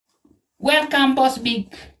Welcome, boss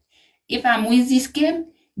big. If I'm with this game,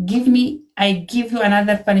 I give you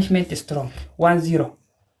another punishment strong. 1-0.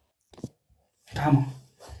 Come on.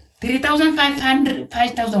 3,500,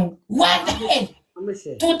 5,000. What the hell?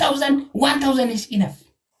 2,000, 1,000 is enough.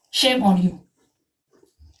 Shame on you.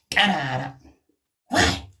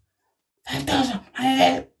 Why?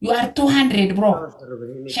 5,000. You are 200, bro.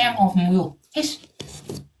 Shame on you. Yes.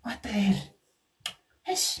 What the hell?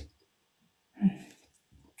 Yes.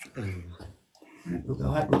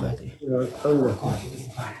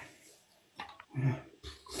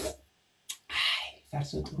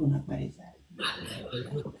 Verso turun apa itu?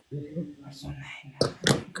 Verso naik.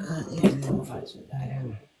 Verso darah.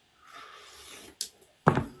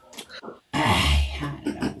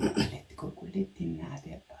 Kulitin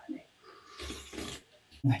ada apa?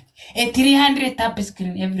 300 tap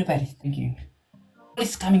screen. Everybody thinking.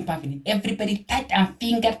 It's coming pumping. Everybody touch and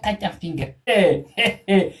finger. Hey.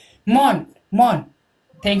 Mon.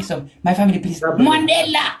 Thanks so. My family, please.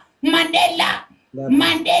 Mandela.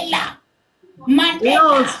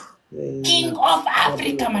 King of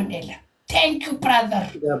Africa, Mandela. Thank you,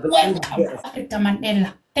 brother. Welcome, Africa,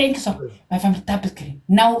 Mandela. Thank you so. My family, tap screen.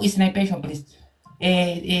 Now is sniper, please.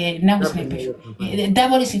 Now is sniper.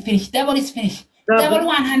 Double is finished. Double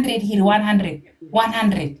 100 here.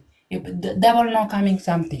 100. Double not coming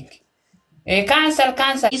something. Cancel.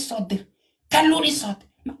 Is so there. Kaluri is so.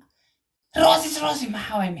 Rose.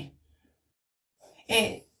 How I mean.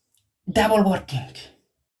 Double working.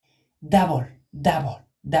 Double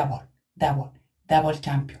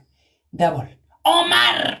champion. Double.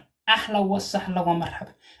 Omar! Ahla wa sahla wa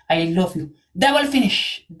marhaba. I love you. Double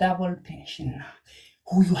finish.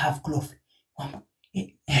 Who you have glove?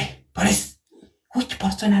 Police. Which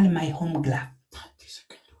personal my home glove?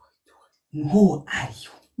 Who are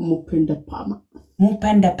you? Mupenda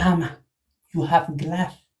Pama. You have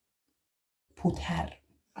glove. Put her.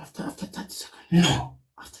 After 30 seconds. No.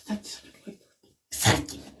 After 30 seconds. Wait.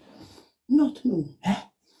 30. No.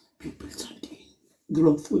 People something.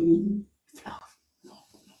 Glove in flower. No.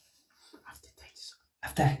 After 30 seconds.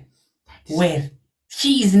 After? Where?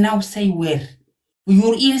 She is now say where?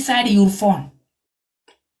 You're inside your phone.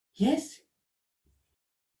 Yes?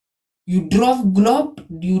 You drop glove.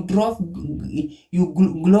 You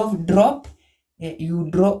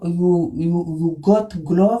got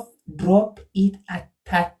glove. Drop it at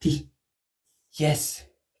 30. Yes,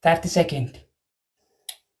 30 seconds.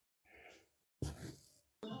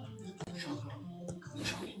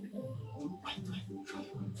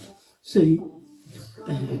 See.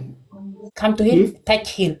 Come to here.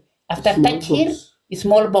 Touch here. After touch here, a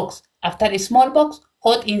small box. After a small box,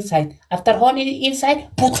 hold inside. After holding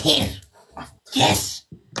inside, put here. Yes.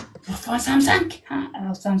 Your phone Samsung.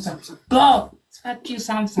 Samsung. Go. Fuck you,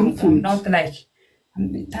 Samsung. Not like.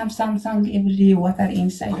 Samsung every water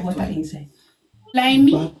inside. Lie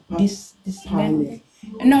me. This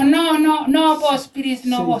no, boss. Please,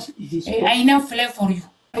 no, boss. I now flare for you.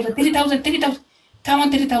 3,000. Come on,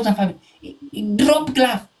 3,000 family. Drop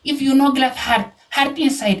glove. If you know glove, heart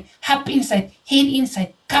inside, hop inside, head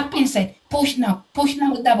inside, cup inside. Push now,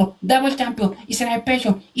 double champion. It's an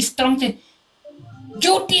passion. It's strong.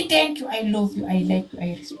 Judy, thank you. I love you. I like you.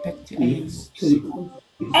 I respect you.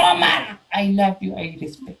 Omar, I love you. I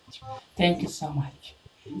respect you. Thank you so much.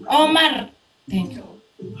 Omar, thank you.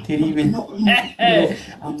 Terrible.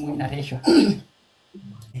 I'm with narration.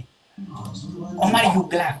 Omar, you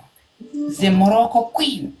glove. The Morocco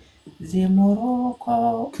queen. The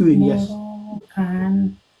Moroccan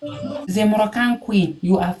queen.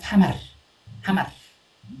 You are hammer.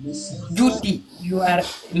 Judy, you are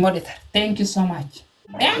moderator. Thank you so much.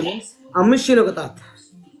 Yes.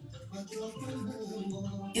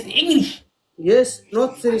 It's English. Yes,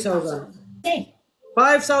 not 3,000. Okay.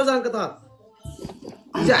 5,000 قطعة.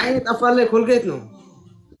 جعيت أفعل كولجيت نو.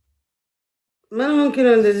 ما ممكن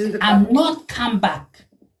أن I'm not come back.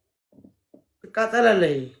 قتل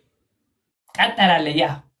لي.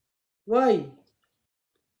 Yeah. Why?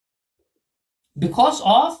 Because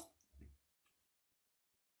of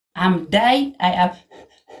I'm died. I am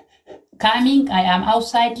coming. I am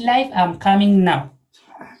outside life. I'm coming now.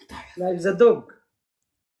 Like the dog.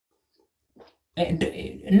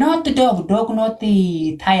 Not the dog. Dog not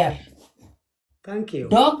the tire. Thank you.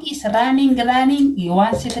 Dog is running. You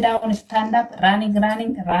want to sit down, stand up,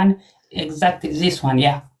 run. Exactly this one,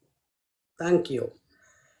 yeah. Thank you.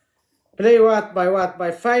 Play what? By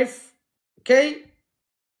 5K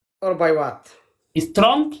or by what?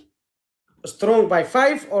 Strong? Strong by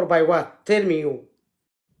 5 or by what? Tell me you.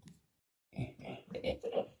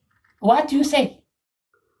 What you say?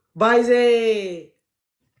 By the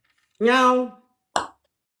meow.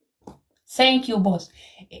 Thank you, boss.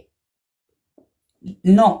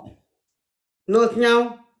 No. Not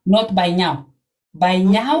now. Not by now. By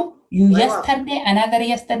now, you By yesterday, another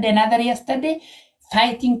yesterday,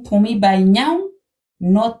 fighting to me by now,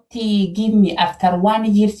 not give me. After 1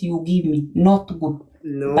 year, you give me. Not good.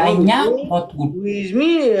 No. By now, not good. With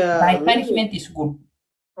me. By punishment is good.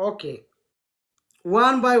 Okay.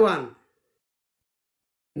 One by one.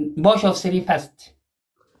 Bosh of three first.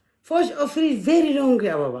 First of three, very long,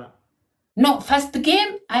 Abba. No, first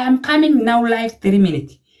game, I am coming now live 3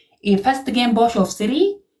 minutes. First game, Bosh of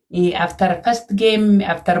three. After first game,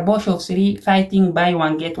 after Bosh of three, fighting buy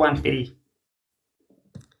one, get one free.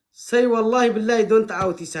 Say Wallahi Billahi, don't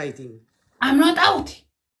out is fighting. I'm not out.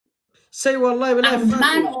 Say Wallahi Billahi, I'm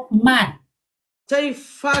man of man. Say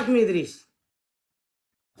fuck me, Idris.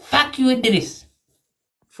 Fuck you, Idris.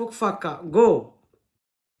 Fuck. Go.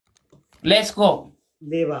 Let's go.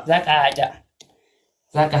 Deba.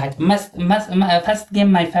 Zaka first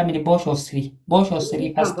game my family Bosh of three. Bosh of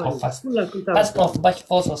three first of first. First of Bosh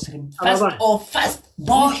force of three. First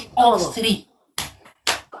Bosh of three.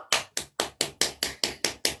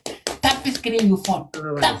 Tap screen your phone.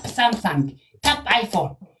 Tap Samsung. Tap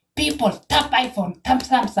iPhone. People tap iPhone. Tap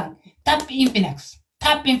Samsung. Tap Infinix.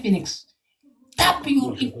 Tap Infinix. Tap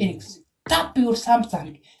your Infinix. Tap your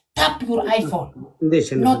Samsung. Tap your iPhone.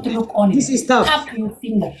 Not look on it. This is tough. Tap your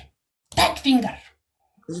finger. That finger.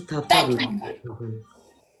 That finger.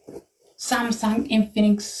 Samsung,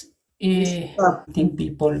 Infinix, think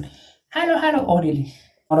people. Hello, Orly.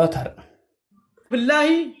 Rotor.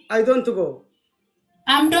 Billahi, I don't go.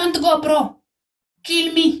 I'm don't go, bro.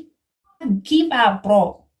 Kill me. Give up,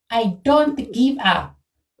 bro. I don't give up.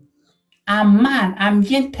 I'm man. I'm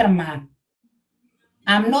gentleman.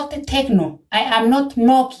 I'm not a techno. I am not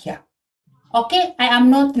Nokia. Okay? I am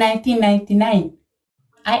not 1999.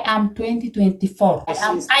 I am 2024. I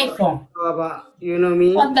am iPhone. Baba, you know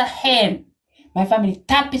me? What the hell? My family,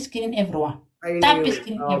 tap screen everyone. Tap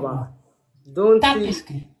screen everyone. Don't tap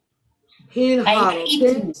screen. Heal I eat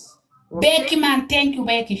it. Becky man, thank you,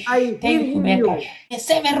 Becky. Thank you, Becky.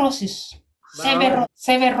 7 roses. 7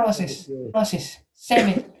 roses. Roses.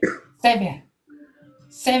 7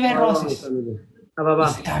 roses.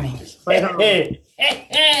 It's coming.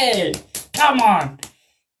 Hey. Come on.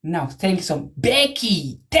 Now, thank you so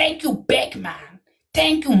Becky. Thank you, Beckman.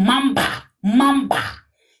 Thank you, Mamba.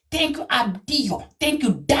 Thank you, Abdio. Thank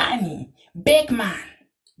you, Danny. Beckman.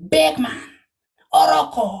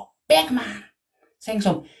 Oroko. Beckman. Thank you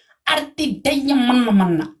so much. Arti Daya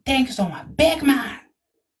Manna. Thank you so much. Beckman.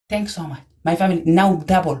 Thank you so much. My family now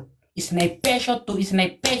double. It's my passion too. It's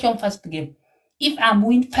my passion first game. If I'm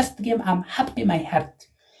win first game, I'm happy my heart.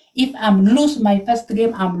 If I'm lose my first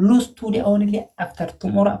game, I'm lose today only after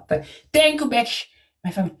tomorrow after. Thank you, Besh.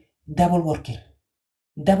 My family, double working.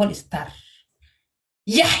 Double star.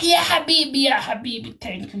 Ya Habibi.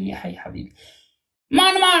 Thank you, Ya Habibi.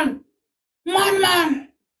 Man.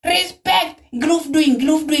 Respect. Glove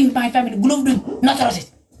doing, my family. Glove doing. Not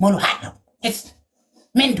roses. Molo hard. Yes.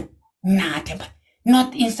 Mendu.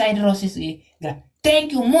 Not inside roses.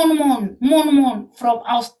 Thank you, Mon from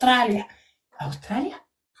Australia. Australia?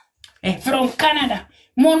 From Canada.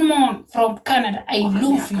 Mon from Canada. I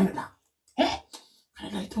love you.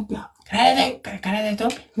 Canada, Ethiopia. Canada,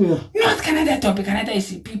 Ethiopia? Yeah. Not Canada, Ethiopia. Canada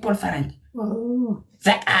is people foreign. Mon,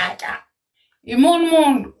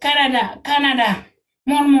 Canada.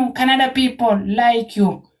 Mon, Canada people like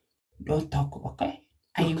you. Don't talk, okay?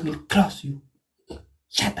 I will cross you.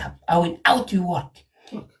 Shut up. I will out you work.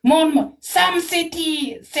 Mon, Sam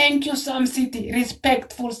City. Thank you, Sam City.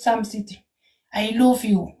 Respectful Sam City. I love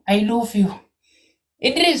you.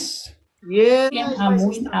 Idris. Yeah.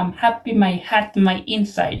 I'm happy, my heart, my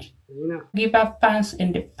inside. Yeah. Give up fans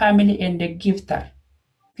and the family and the gifter.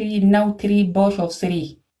 3 Bosh of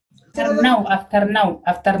 3. After now.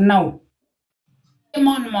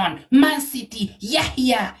 Mon, Man City,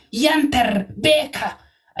 Yahya, Yanter, Becca.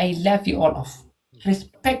 I love you all of.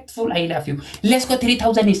 Respectful, I love you. Let's go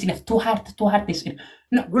 3,000 is enough. Too hard is enough.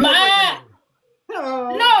 No.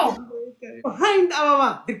 No. Behind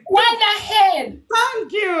Abba. What the hell?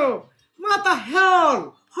 Thank you. What the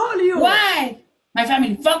hell? Hold you. Why? My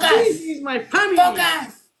family, focus. This is my family.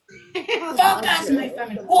 Focus, my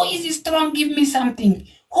family. Who is strong? Give me something.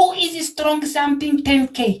 Who is strong? Something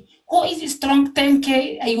 10K. Who is strong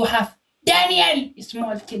 10K? You have Daniel,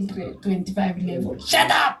 small kid, 25 level.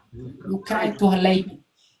 Shut up. You cry to her lady.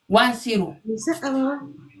 1-0.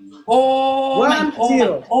 Oh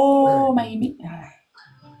my.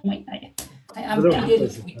 I am together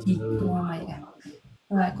with you. Oh my God.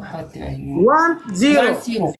 1-0.